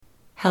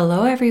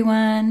Hello,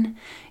 everyone.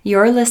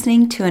 You're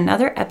listening to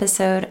another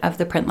episode of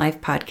the Print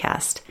Life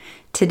Podcast.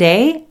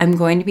 Today, I'm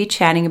going to be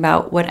chatting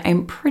about what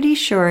I'm pretty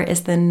sure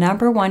is the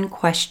number one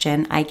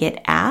question I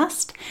get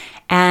asked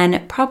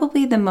and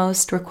probably the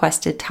most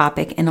requested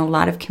topic in a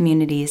lot of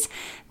communities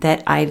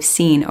that I've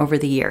seen over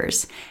the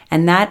years.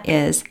 And that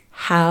is,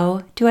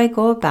 how do I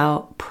go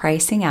about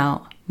pricing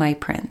out my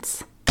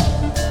prints?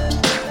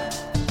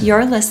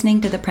 You're listening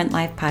to the Print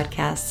Life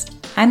Podcast.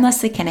 I'm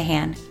Leslie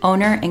Kinahan,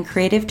 owner and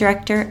creative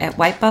director at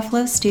White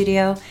Buffalo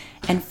Studio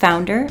and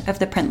founder of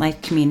the Print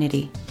Life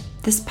community.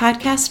 This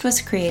podcast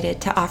was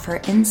created to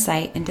offer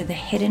insight into the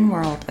hidden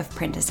world of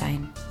print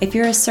design. If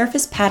you're a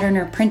surface pattern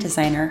or print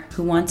designer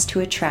who wants to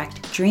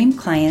attract dream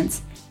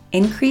clients,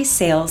 increase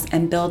sales,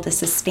 and build a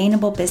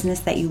sustainable business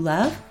that you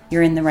love,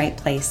 you're in the right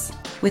place.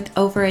 With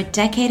over a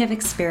decade of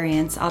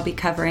experience, I'll be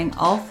covering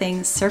all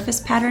things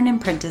surface pattern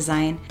and print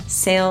design,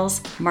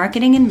 sales,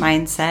 marketing, and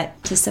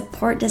mindset to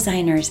support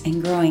designers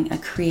in growing a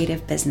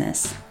creative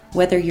business.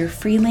 Whether you're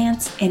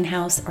freelance,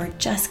 in-house, or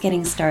just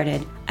getting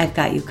started, I've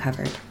got you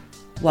covered.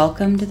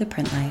 Welcome to the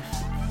Print Life.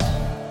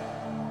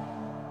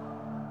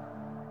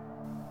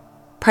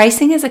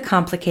 Pricing is a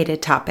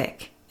complicated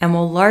topic and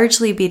will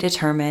largely be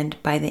determined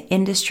by the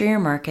industry or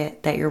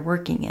market that you're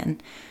working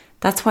in.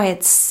 That's why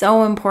it's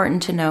so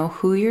important to know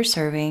who you're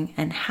serving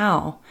and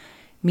how,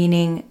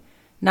 meaning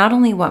not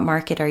only what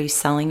market are you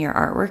selling your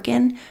artwork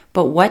in,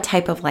 but what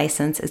type of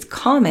license is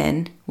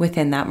common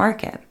within that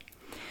market.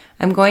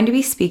 I'm going to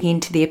be speaking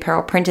to the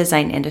apparel print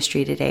design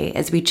industry today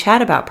as we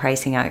chat about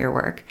pricing out your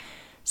work.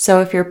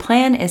 So if your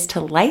plan is to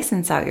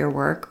license out your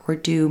work or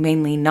do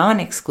mainly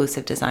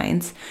non-exclusive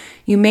designs,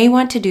 you may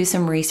want to do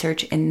some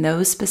research in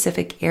those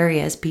specific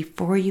areas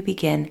before you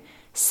begin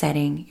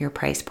setting your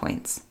price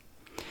points.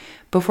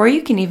 Before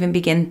you can even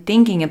begin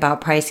thinking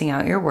about pricing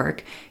out your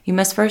work, you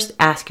must first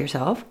ask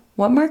yourself,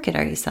 what market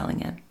are you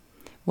selling in?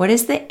 What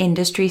is the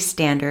industry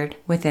standard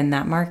within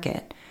that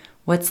market?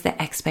 What's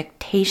the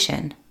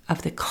expectation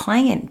of the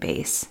client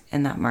base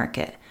in that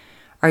market?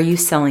 Are you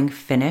selling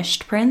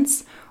finished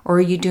prints, or are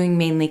you doing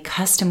mainly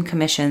custom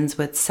commissions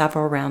with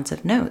several rounds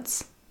of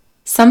notes?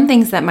 Some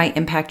things that might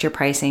impact your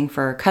pricing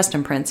for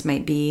custom prints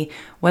might be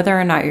whether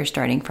or not you're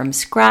starting from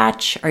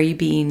scratch. Are you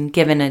being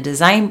given a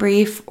design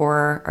brief,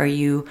 or are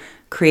you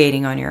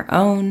creating on your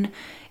own?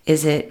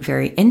 Is it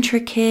very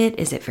intricate?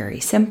 Is it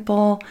very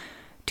simple?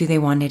 Do they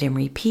want it in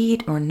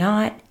repeat or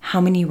not? How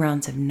many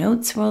rounds of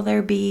notes will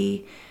there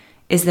be?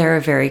 Is there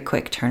a very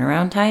quick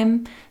turnaround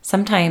time?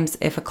 Sometimes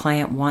if a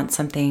client wants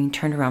something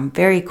turned around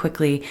very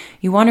quickly,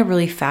 you want to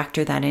really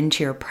factor that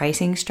into your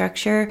pricing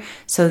structure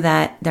so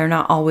that they're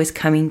not always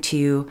coming to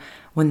you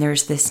when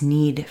there's this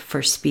need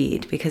for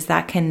speed, because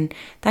that can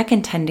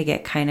tend to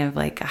get kind of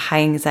like a high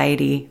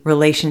anxiety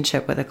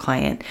relationship with a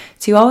client.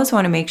 So you always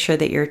want to make sure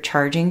that you're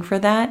charging for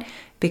that,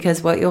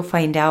 because what you'll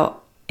find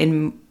out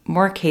in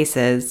more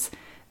cases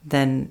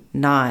than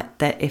not,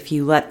 that if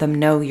you let them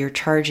know you're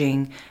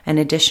charging an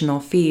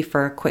additional fee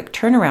for a quick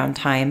turnaround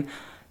time,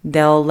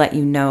 they'll let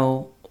you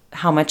know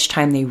how much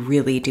time they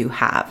really do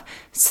have,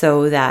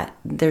 so that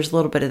there's a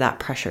little bit of that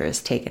pressure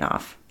is taken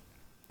off.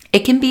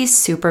 It can be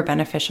super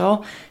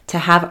beneficial to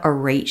have a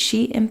rate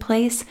sheet in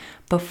place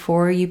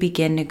before you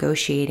begin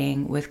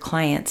negotiating with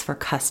clients for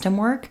custom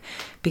work,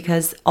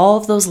 because all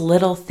of those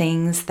little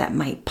things that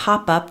might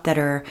pop up that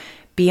are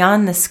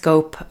beyond the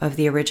scope of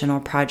the original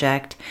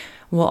project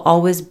will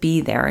always be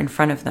there in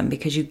front of them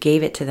because you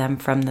gave it to them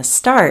from the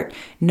start.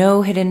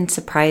 No hidden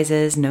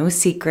surprises, no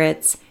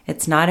secrets.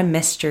 It's not a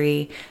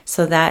mystery,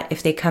 so that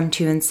if they come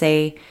to you and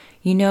say,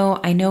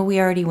 I know we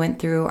already went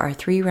through our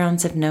 3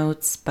 rounds of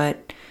notes,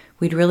 but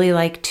we'd really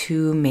like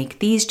to make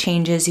these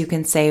changes, you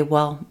can say,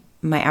 well,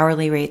 my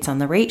hourly rate's on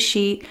the rate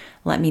sheet.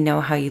 Let me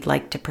know how you'd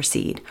like to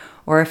proceed.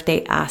 Or if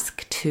they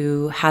ask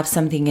to have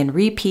something in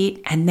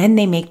repeat and then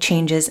they make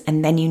changes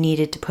and then you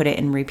needed to put it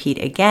in repeat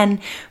again,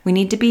 we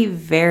need to be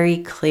very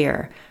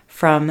clear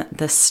from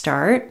the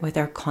start with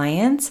our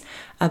clients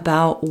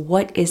about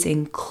what is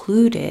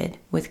included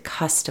with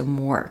custom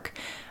work,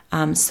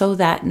 so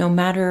that no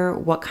matter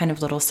what kind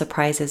of little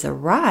surprises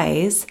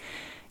arise,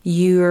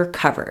 you're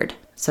covered,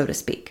 so to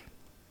speak.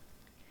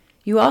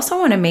 You also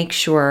want to make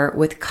sure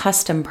with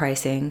custom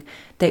pricing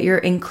that you're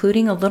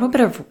including a little bit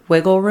of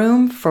wiggle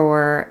room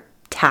for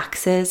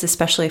taxes,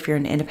 especially if you're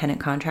an independent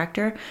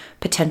contractor,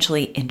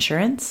 potentially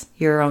insurance,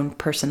 your own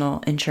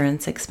personal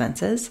insurance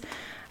expenses,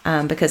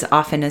 because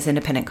often as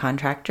independent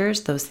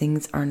contractors, those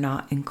things are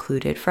not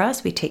included for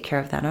us. We take care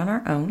of that on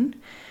our own.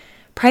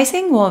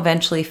 Pricing will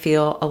eventually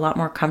feel a lot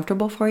more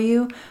comfortable for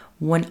you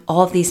when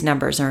all of these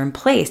numbers are in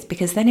place,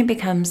 because then it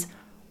becomes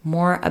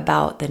more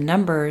about the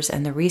numbers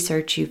and the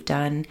research you've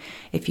done.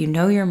 If you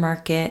know your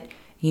market,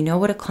 you know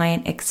what a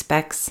client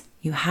expects,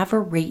 you have a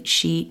rate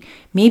sheet,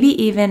 maybe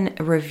even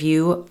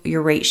review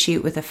your rate sheet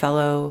with a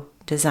fellow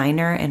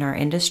designer in our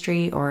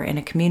industry or in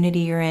a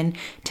community you're in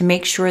to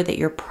make sure that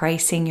you're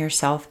pricing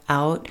yourself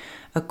out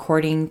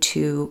according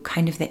to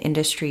kind of the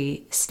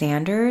industry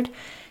standard.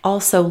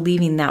 Also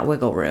leaving that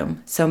wiggle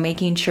room. So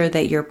making sure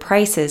that your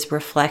prices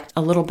reflect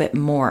a little bit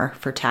more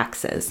for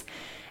taxes.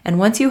 And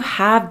once you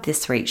have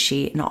this rate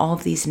sheet and all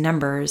of these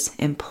numbers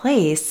in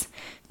place,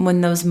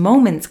 when those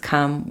moments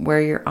come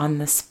where you're on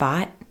the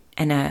spot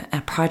and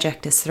a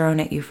project is thrown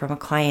at you from a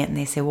client and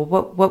they say, well,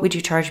 what would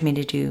you charge me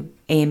to do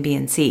A and B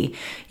and C?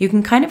 You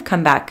can kind of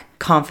come back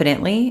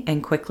confidently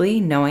and quickly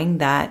knowing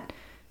that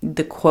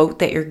the quote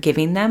that you're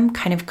giving them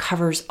kind of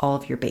covers all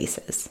of your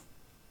bases.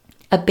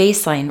 A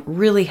baseline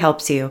really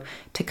helps you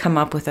to come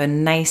up with a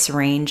nice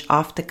range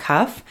off the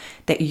cuff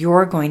that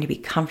you're going to be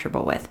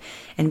comfortable with.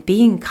 And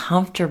being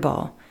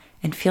comfortable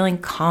and feeling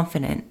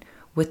confident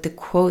with the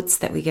quotes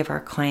that we give our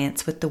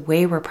clients, with the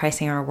way we're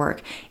pricing our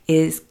work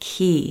is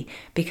key,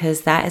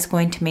 because that is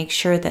going to make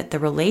sure that the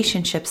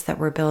relationships that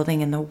we're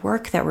building and the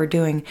work that we're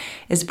doing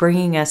is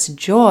bringing us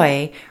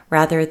joy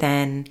rather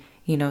than,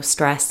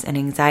 stress and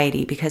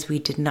anxiety because we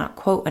did not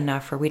quote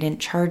enough or we didn't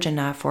charge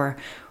enough or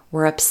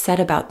we're upset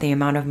about the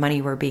amount of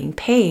money we're being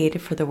paid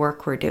for the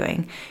work we're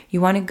doing. You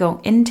want to go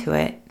into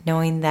it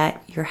knowing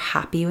that you're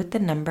happy with the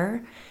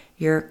number,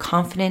 you're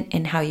confident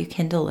in how you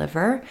can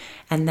deliver,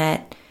 and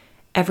that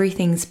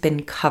everything's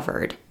been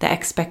covered. The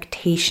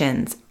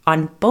expectations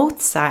on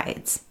both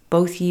sides,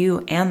 both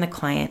you and the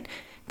client,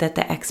 that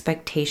the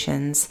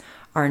expectations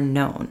are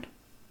known.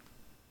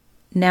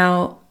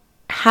 Now,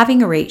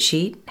 having a rate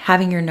sheet,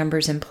 having your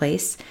numbers in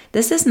place,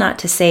 this is not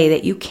to say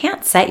that you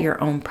can't set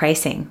your own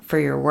pricing for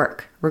your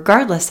work,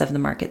 regardless of the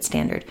market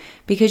standard,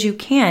 because you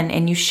can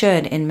and you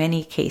should in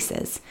many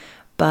cases.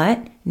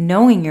 But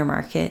knowing your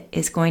market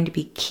is going to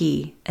be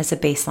key as a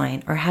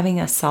baseline or having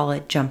a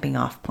solid jumping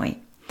off point.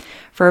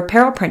 For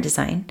apparel print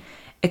design,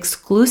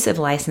 exclusive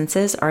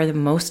licenses are the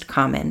most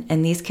common,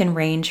 and these can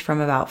range from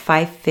about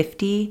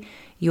 $550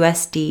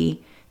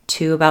 USD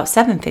to about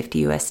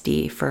 $750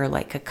 USD for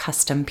like a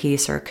custom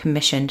piece or a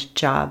commissioned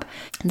job.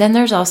 Then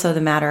there's also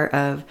the matter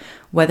of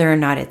whether or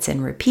not it's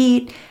in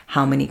repeat,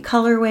 how many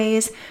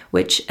colorways,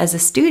 which as a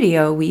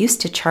studio, we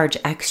used to charge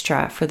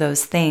extra for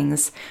those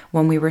things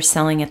when we were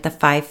selling at the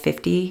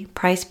 $550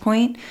 price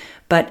point.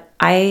 But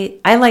I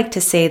like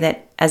to say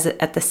that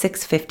at the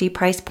 $650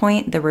 price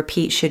point, the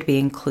repeat should be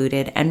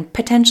included and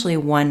potentially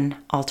one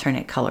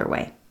alternate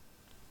colorway.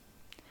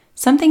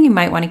 Something you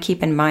might want to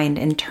keep in mind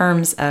in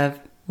terms of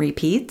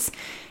repeats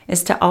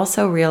is to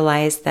also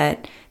realize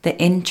that the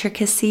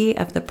intricacy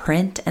of the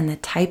print and the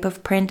type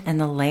of print and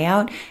the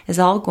layout is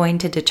all going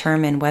to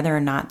determine whether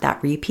or not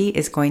that repeat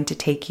is going to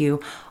take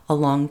you a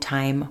long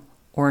time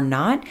or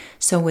not.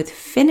 So with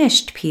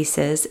finished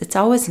pieces, it's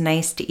always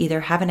nice to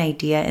either have an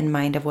idea in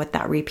mind of what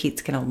that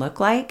repeat's going to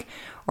look like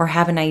or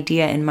have an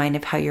idea in mind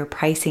of how you're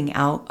pricing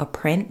out a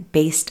print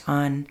based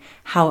on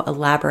how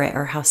elaborate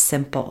or how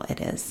simple it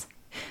is.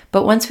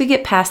 But once we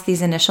get past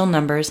these initial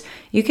numbers,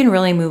 you can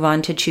really move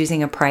on to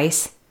choosing a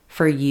price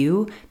for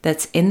you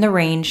that's in the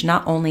range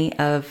not only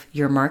of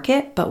your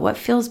market, but what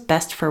feels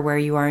best for where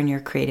you are in your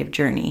creative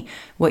journey,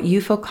 what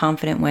you feel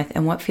confident with,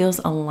 and what feels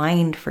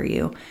aligned for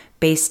you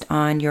based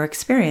on your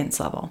experience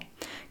level.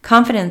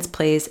 Confidence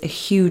plays a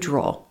huge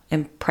role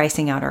in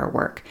pricing out our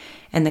work.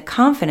 And the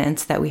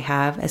confidence that we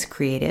have as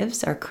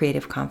creatives, our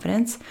creative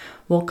confidence,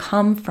 will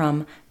come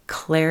from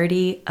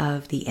clarity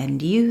of the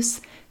end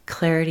use,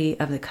 clarity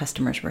of the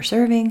customers we're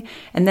serving,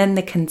 and then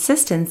the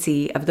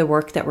consistency of the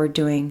work that we're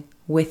doing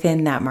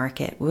within that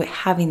market,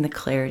 having the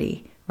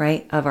clarity,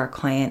 right, of our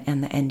client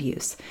and the end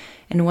use.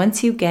 And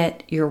once you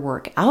get your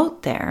work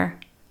out there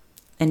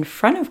in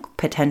front of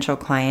potential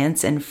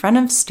clients, in front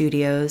of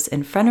studios,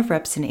 in front of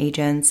reps and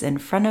agents, in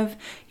front of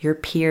your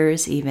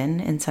peers even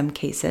in some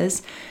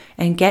cases,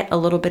 and get a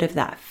little bit of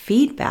that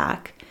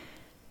feedback,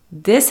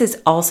 this is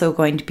also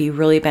going to be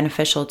really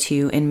beneficial to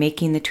you in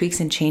making the tweaks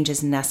and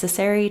changes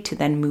necessary to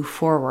then move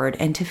forward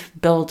and to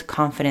build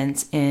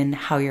confidence in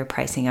how you're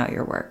pricing out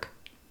your work.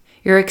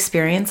 Your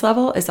experience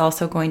level is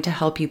also going to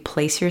help you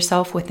place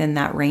yourself within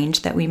that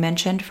range that we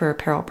mentioned for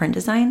apparel print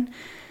design.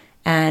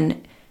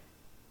 And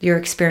your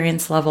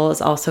experience level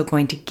is also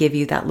going to give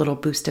you that little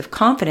boost of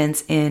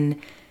confidence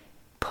in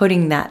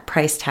putting that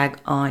price tag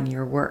on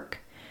your work,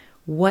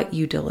 what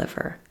you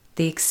deliver,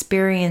 the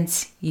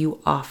experience you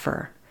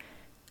offer,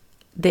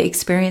 the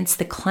experience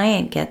the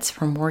client gets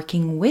from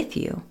working with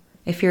you.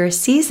 If you're a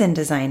seasoned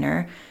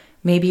designer,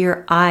 maybe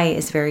your eye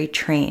is very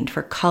trained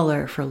for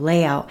color, for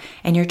layout,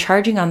 and you're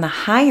charging on the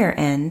higher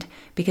end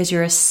because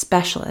you're a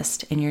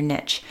specialist in your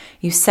niche.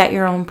 You set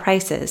your own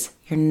prices.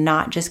 You're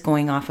not just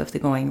going off of the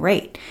going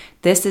rate.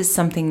 This is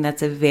something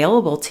that's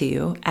available to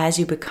you as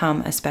you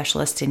become a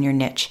specialist in your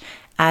niche,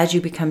 as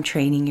you become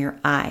training your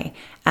eye,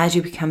 as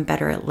you become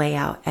better at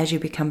layout, as you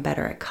become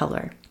better at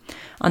color.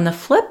 On the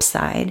flip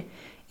side,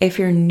 if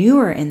you're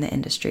newer in the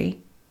industry,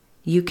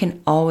 you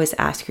can always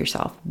ask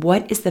yourself,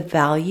 what is the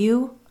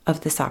value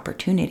of this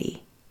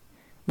opportunity?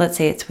 Let's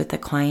say it's with a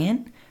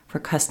client for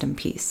custom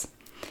piece.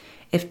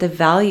 If the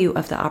value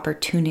of the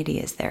opportunity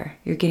is there,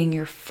 you're getting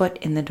your foot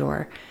in the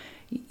door,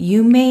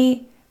 you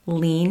may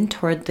lean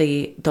toward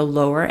the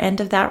lower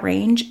end of that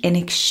range in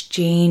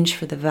exchange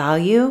for the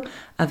value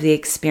of the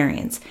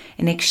experience,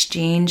 in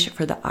exchange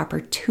for the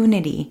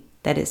opportunity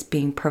that is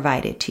being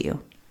provided to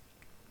you.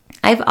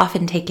 I've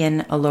often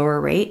taken a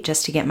lower rate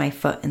just to get my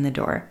foot in the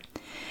door.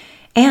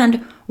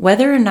 And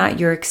whether or not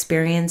you're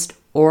experienced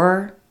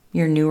or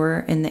you're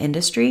newer in the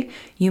industry,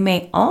 you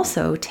may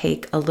also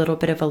take a little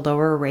bit of a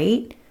lower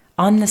rate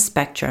on the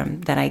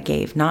spectrum that I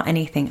gave, not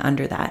anything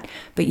under that,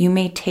 but you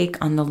may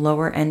take on the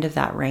lower end of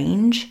that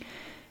range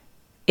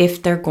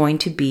if they're going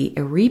to be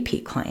a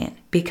repeat client,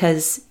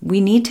 because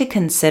we need to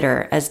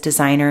consider, as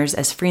designers,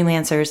 as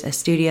freelancers, as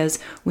studios,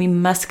 we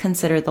must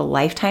consider the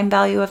lifetime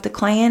value of the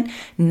client,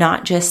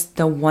 not just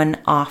the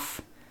one-off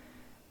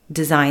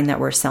design that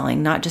we're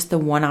selling, not just the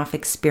one-off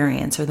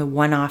experience or the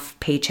one-off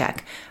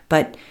paycheck,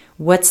 but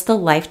what's the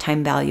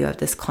lifetime value of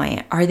this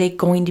client? Are they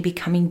going to be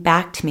coming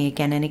back to me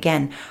again and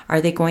again? Are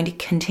they going to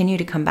continue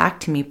to come back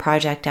to me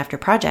project after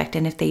project?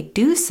 And if they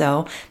do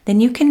so,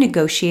 then you can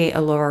negotiate a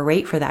lower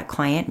rate for that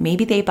client.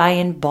 Maybe they buy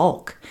in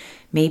bulk.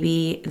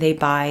 Maybe they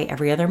buy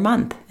every other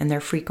month and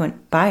they're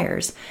frequent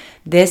buyers.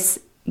 This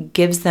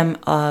gives them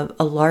a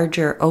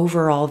larger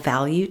overall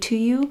value to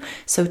you.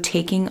 So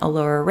taking a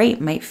lower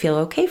rate might feel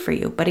okay for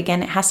you. But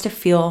again, it has to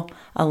feel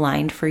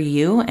aligned for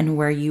you and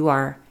where you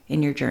are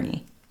in your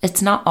journey.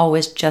 It's not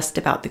always just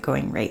about the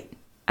going rate.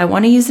 I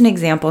want to use an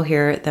example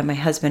here that my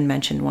husband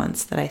mentioned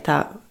once that I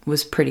thought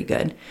was pretty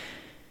good.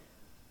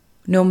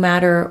 No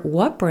matter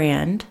what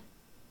brand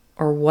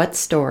or what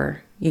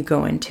store you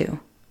go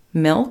into,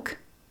 milk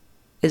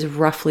is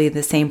roughly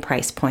the same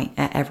price point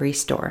at every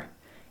store,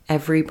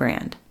 every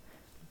brand.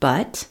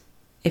 But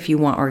if you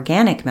want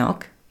organic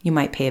milk, you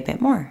might pay a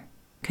bit more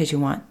because you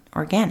want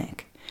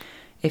organic.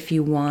 If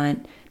you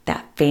want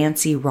that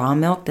fancy raw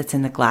milk that's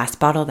in the glass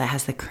bottle that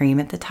has the cream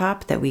at the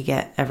top that we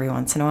get every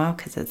once in a while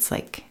because it's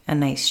like a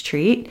nice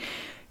treat,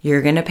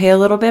 you're going to pay a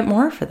little bit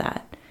more for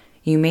that.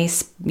 You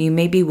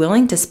may be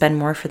willing to spend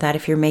more for that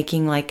if you're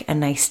making like a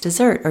nice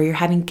dessert or you're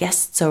having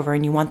guests over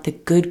and you want the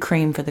good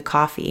cream for the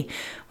coffee.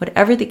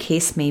 Whatever the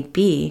case may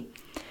be,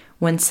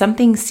 when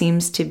something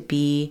seems to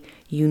be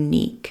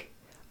unique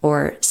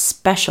or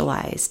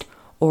specialized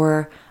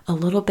or a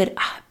little bit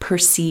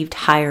perceived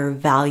higher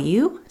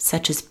value,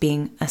 such as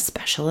being a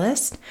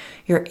specialist,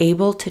 you're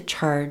able to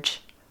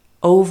charge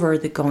over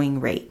the going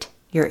rate.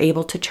 You're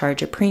able to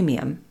charge a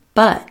premium.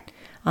 But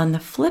on the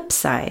flip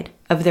side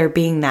of there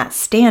being that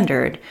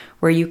standard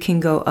where you can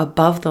go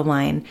above the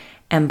line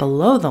and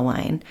below the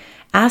line,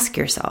 ask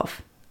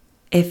yourself,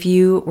 if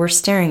you were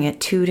staring at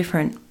two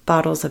different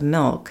bottles of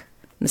milk,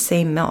 the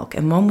same milk,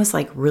 and one was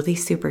like really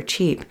super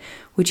cheap,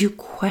 would you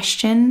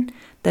question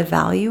the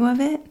value of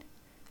it?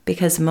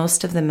 Because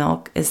most of the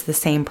milk is the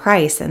same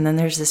price, and then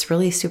there's this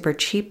really super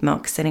cheap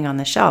milk sitting on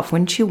the shelf.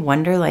 Wouldn't you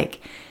wonder, like,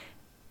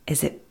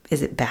 is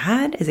it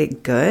bad? Is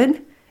it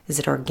good? Is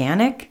it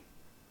organic?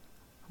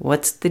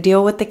 What's the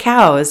deal with the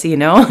cows?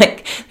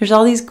 Like there's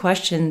all these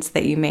questions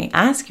that you may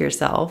ask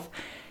yourself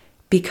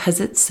because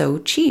it's so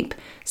cheap.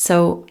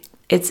 So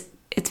it's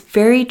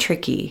very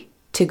tricky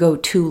to go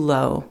too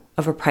low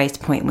of a price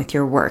point with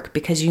your work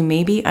because you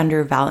may be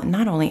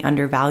not only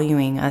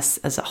undervaluing us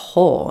as a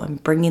whole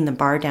and bringing the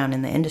bar down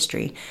in the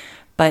industry,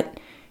 but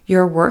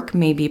your work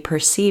may be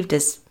perceived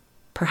as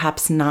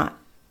perhaps not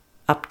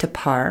up to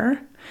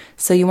par.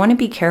 So you want to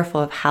be careful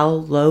of how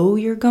low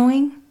you're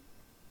going.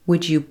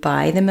 Would you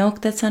buy the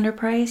milk that's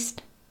underpriced?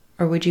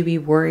 Or would you be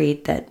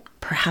worried that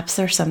perhaps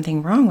there's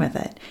something wrong with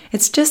it?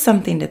 It's just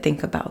something to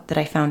think about that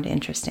I found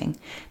interesting.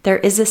 There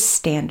is a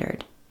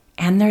standard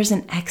and there's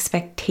an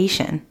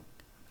expectation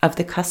of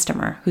the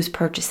customer who's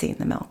purchasing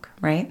the milk,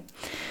 right?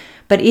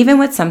 But even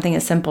with something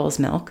as simple as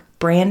milk,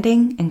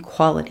 branding and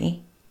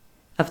quality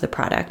of the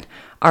product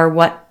are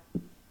what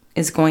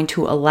is going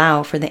to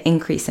allow for the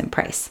increase in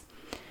price.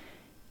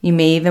 You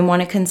may even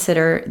want to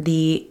consider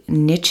the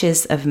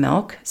niches of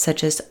milk,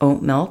 such as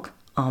oat milk,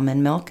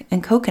 almond milk,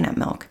 and coconut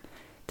milk.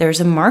 There's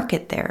a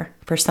market there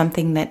for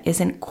something that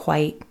isn't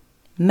quite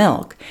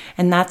milk.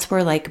 And that's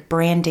where like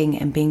branding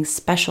and being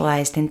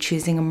specialized and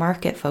choosing a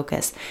market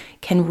focus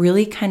can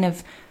really kind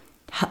of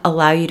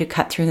allow you to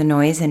cut through the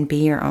noise and be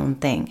your own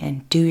thing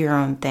and do your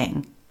own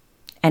thing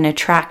and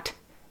attract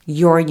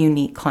your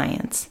unique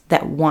clients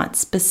that want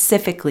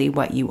specifically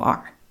what you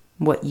are,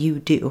 what you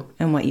do,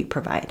 and what you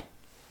provide.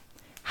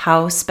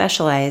 How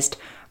specialized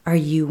are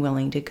you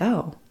willing to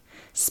go?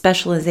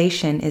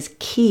 Specialization is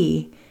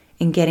key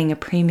in getting a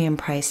premium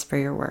price for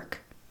your work.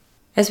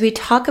 As we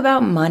talk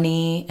about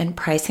money and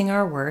pricing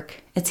our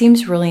work, it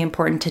seems really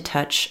important to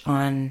touch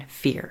on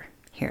fear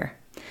here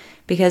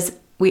because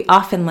we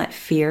often let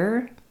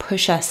fear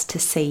push us to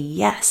say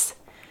yes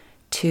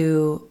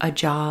to a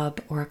job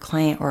or a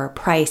client or a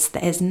price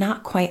that is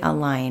not quite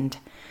aligned.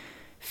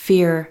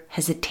 Fear,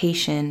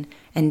 hesitation,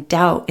 and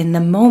doubt in the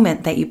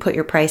moment that you put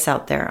your price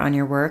out there on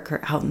your work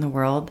or out in the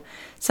world.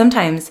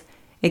 Sometimes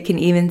it can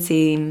even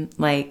seem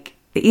like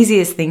the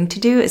easiest thing to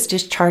do is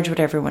just charge what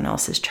everyone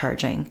else is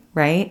charging,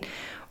 right?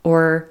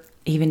 Or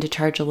even to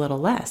charge a little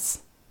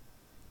less.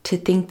 To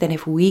think that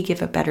if we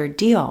give a better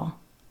deal,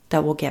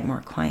 that we'll get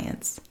more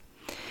clients.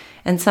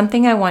 And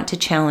something I want to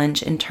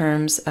challenge in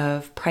terms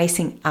of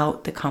pricing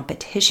out the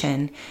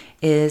competition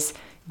is,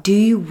 do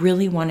you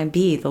really want to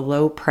be the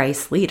low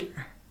price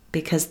leader?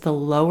 Because the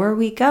lower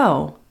we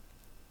go,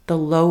 the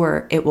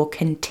lower it will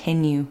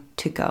continue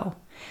to go.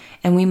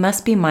 And we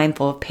must be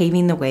mindful of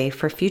paving the way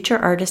for future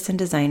artists and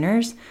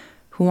designers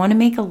who want to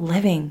make a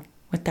living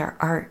with their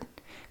art,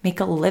 make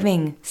a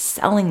living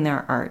selling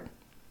their art.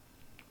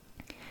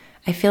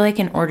 I feel like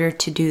in order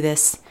to do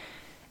this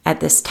at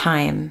this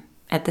time,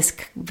 at this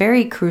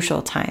very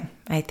crucial time,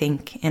 I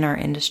think, in our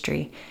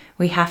industry,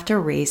 we have to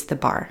raise the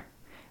bar.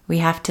 We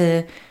have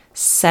to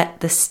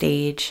set the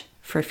stage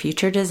for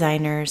future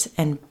designers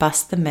and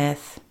bust the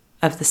myth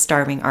of the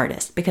starving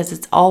artist, because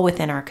it's all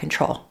within our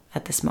control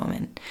at this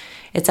moment.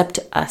 It's up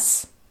to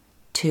us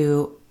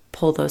to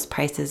pull those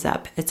prices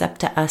up. It's up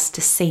to us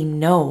to say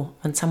no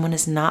when someone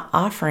is not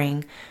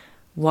offering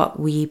what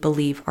we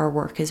believe our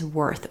work is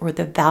worth or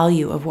the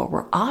value of what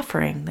we're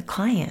offering the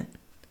client.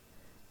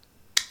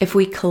 If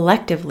we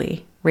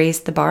collectively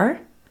raise the bar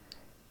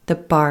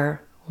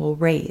will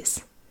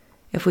raise.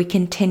 If we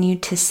continue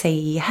to say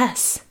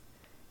yes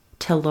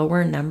to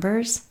lower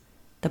numbers,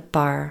 the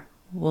bar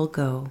will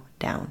go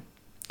down.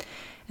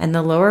 And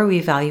the lower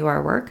we value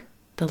our work,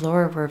 the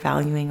lower we're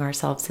valuing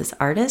ourselves as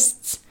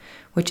artists,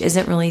 which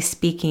isn't really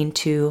speaking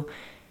to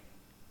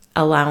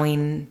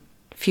allowing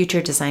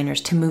future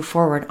designers to move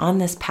forward on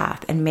this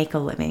path and make a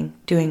living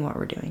doing what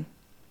we're doing.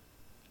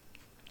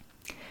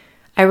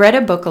 I read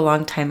a book a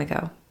long time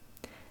ago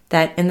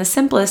that, in the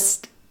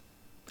simplest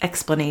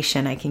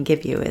explanation I can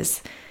give you,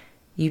 is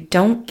you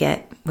don't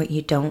get what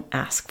you don't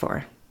ask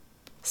for.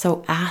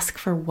 So ask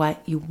for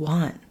what you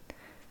want.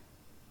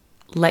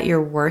 Let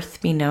your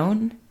worth be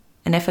known.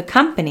 And if a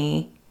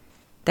company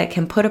that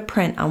can put a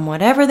print on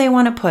whatever they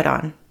want to put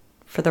on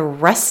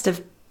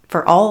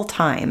for all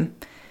time,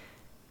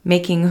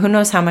 making who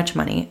knows how much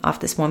money off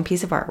this one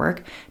piece of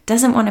artwork,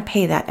 doesn't want to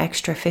pay that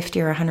extra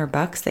 $50 or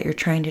 $100 that you're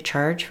trying to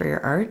charge for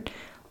your art,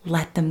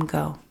 let them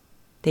go.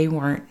 They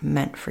weren't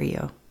meant for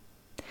you.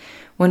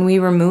 When we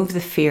remove the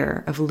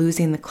fear of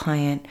losing the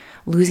client,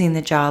 losing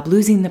the job,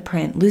 losing the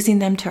print, losing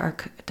them to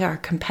our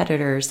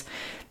competitors,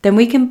 then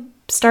we can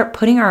start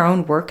putting our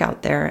own work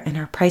out there and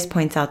our price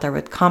points out there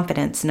with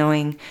confidence,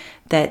 knowing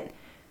that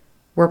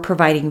we're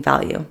providing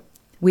value.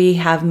 We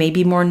have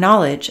maybe more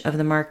knowledge of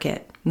the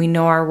market. We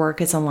know our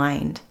work is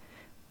aligned.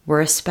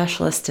 We're a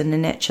specialist in a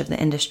niche of the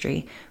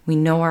industry. We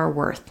know our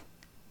worth.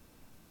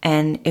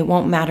 And it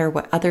won't matter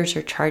what others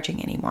are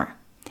charging anymore.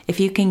 If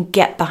you can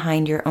get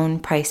behind your own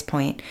price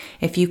point,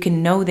 if you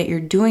can know that you're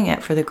doing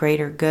it for the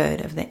greater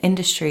good of the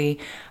industry,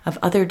 of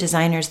other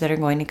designers that are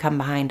going to come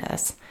behind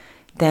us,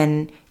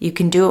 then you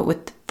can do it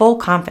with full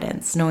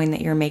confidence, knowing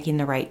that you're making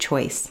the right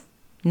choice,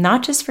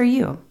 not just for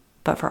you,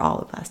 but for all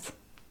of us.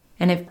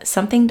 And if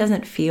something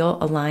doesn't feel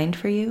aligned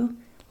for you,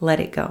 let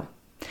it go.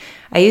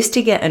 I used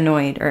to get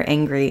annoyed or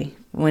angry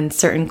when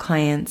certain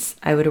clients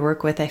I would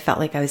work with, I felt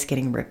like I was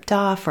getting ripped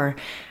off, or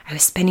I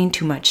was spending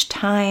too much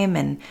time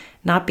and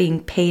not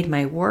being paid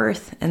my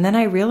worth. And then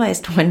I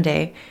realized one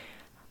day,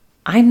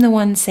 I'm the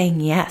one saying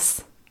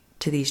yes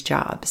to these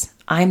jobs.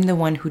 I'm the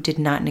one who did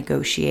not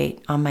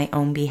negotiate on my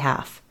own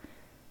behalf.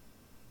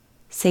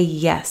 Say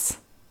yes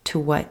to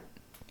what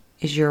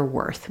is your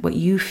worth, what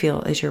you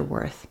feel is your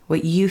worth,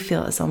 what you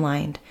feel is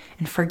aligned,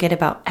 and forget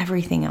about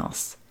everything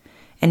else.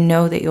 And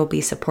know that you'll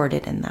be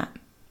supported in that.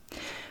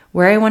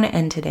 Where I want to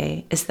end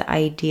today is the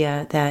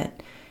idea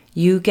that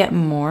you get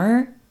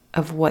more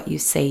of what you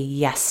say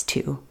yes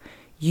to.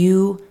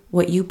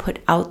 What you put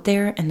out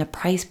there and the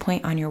price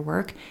point on your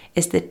work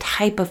is the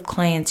type of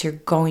clients you're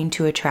going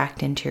to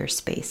attract into your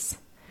space.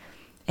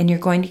 And you're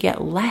going to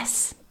get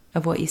less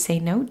of what you say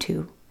no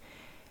to.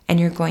 And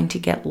you're going to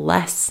get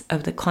less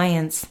of the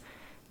clients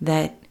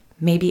that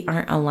maybe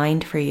aren't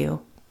aligned for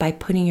you by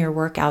putting your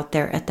work out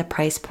there at the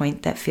price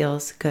point that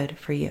feels good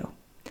for you.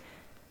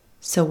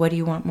 So what do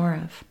you want more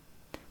of?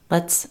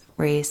 Let's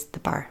raise the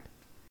bar.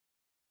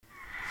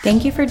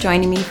 Thank you for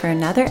joining me for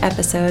another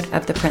episode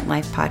of the Print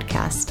Life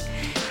Podcast.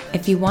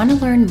 If you want to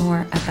learn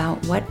more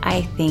about what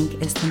I think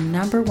is the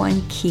number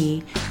one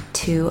key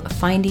to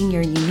finding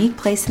your unique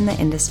place in the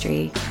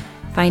industry,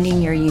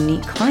 finding your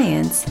unique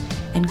clients,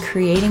 and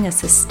creating a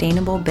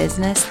sustainable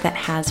business that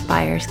has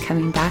buyers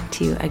coming back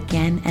to you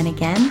again and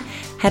again,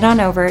 head on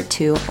over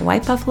to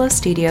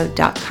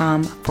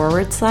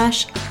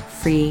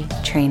whitebuffalostudio.com/free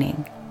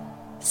training.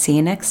 See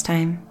you next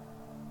time.